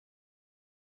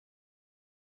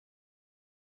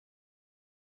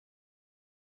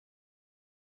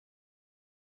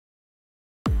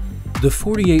The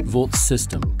 48-volt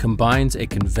system combines a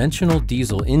conventional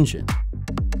diesel engine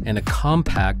and a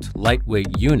compact,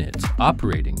 lightweight unit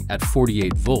operating at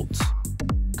 48 volts,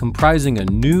 comprising a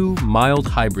new mild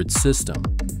hybrid system.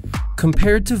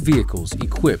 Compared to vehicles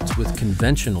equipped with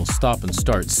conventional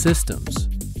stop-and-start systems,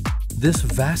 this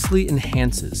vastly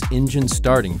enhances engine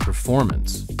starting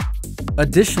performance.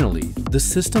 Additionally, the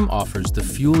system offers the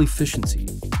fuel efficiency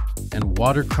and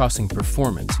water crossing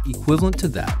performance equivalent to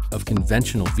that of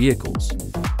conventional vehicles,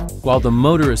 while the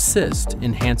motor assist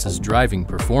enhances driving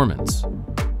performance.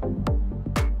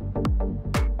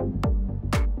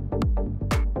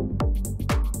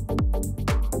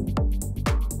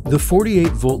 The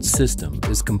 48-volt system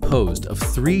is composed of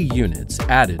 3 units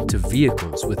added to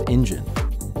vehicles with engine.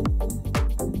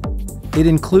 It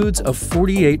includes a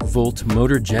 48-volt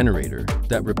motor generator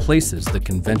that replaces the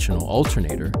conventional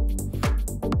alternator,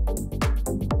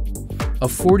 a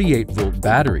 48-volt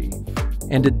battery,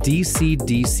 and a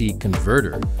DC-DC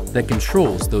converter that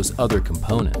controls those other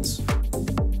components.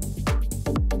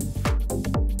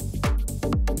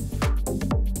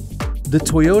 The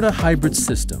Toyota hybrid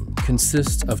system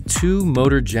consists of 2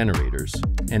 motor generators,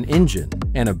 an engine,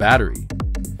 and a battery.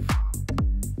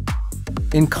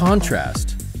 In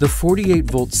contrast, the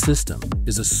 48-volt system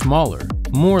is a smaller,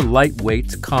 more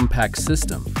lightweight, compact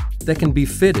system that can be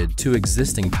fitted to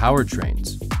existing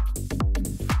powertrains,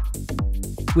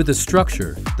 with a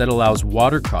structure that allows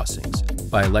water crossings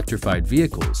by electrified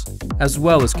vehicles as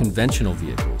well as conventional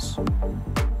vehicles.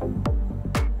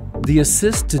 The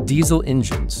assist to diesel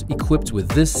engines equipped with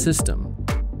this system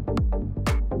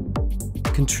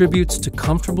contributes to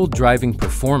comfortable driving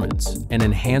performance and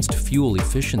enhanced fuel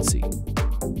efficiency.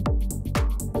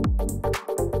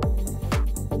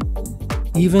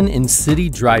 Even in city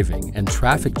driving and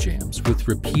traffic jams with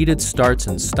repeated starts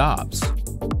and stops,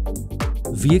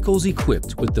 vehicles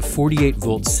equipped with the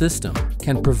 48-volt system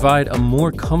can provide a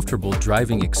more comfortable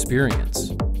driving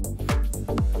experience.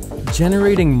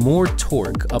 Generating more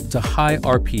torque up to high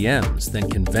RPMs than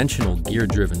conventional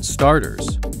gear-driven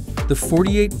starters, the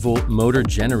 48-volt motor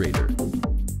generator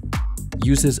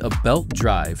uses a belt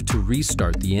drive to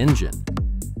restart the engine,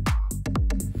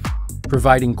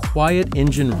 providing quiet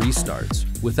engine restarts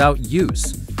without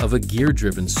use of a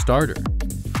gear-driven starter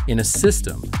in a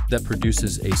system that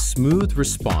produces a smooth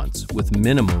response with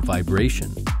minimal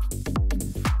vibration.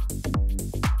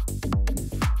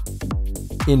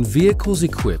 In vehicles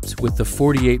equipped with the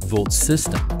 48-volt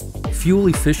system, fuel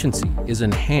efficiency is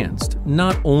enhanced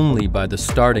not only by the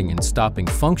starting and stopping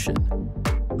function,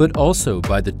 but also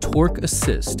by the torque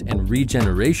assist and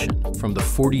regeneration from the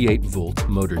 48-volt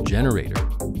motor generator.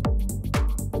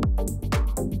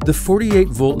 The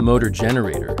 48-volt motor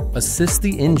generator assists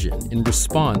the engine in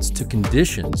response to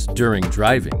conditions during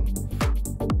driving,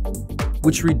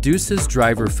 which reduces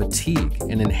driver fatigue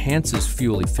and enhances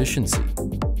fuel efficiency.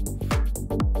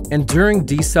 And during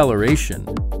deceleration,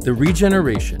 the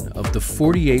regeneration of the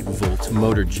 48-volt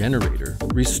motor generator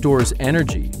restores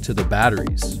energy to the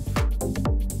batteries.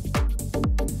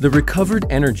 The recovered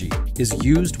energy is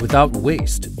used without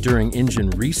waste during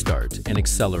engine restart and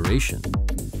acceleration.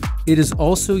 It is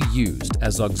also used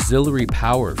as auxiliary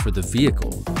power for the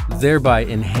vehicle, thereby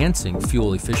enhancing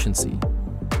fuel efficiency.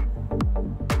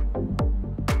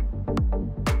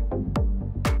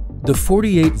 The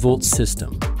 48-volt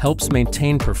system helps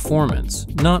maintain performance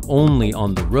not only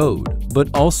on the road, but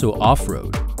also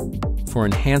off-road, for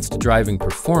enhanced driving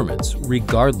performance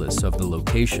regardless of the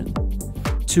location.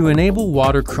 To enable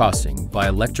water crossing by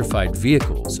electrified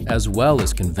vehicles as well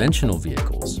as conventional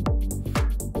vehicles,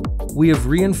 we have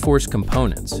reinforced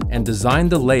components and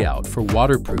designed the layout for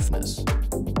waterproofness.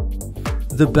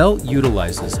 The belt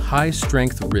utilizes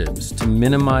high-strength ribs to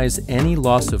minimize any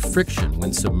loss of friction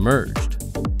when submerged,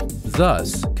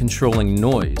 thus controlling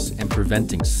noise and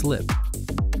preventing slip.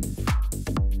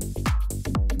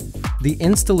 The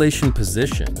installation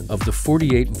position of the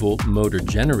 48-volt motor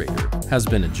generator has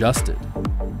been adjusted.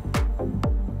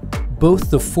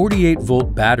 Both the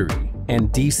 48-volt battery and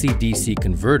DC-DC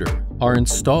converter are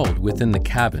installed within the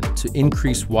cabin to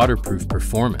increase waterproof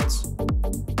performance,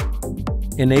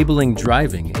 enabling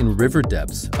driving in river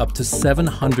depths up to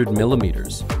 700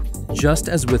 millimeters, just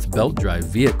as with belt drive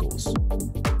vehicles.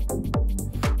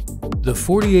 The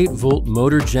 48-volt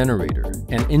motor generator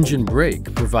and engine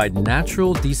brake provide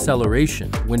natural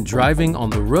deceleration when driving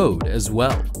on the road as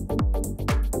well,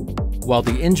 while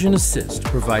the engine assist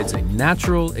provides a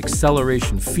natural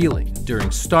acceleration feeling during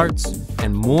starts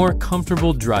and more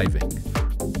comfortable driving.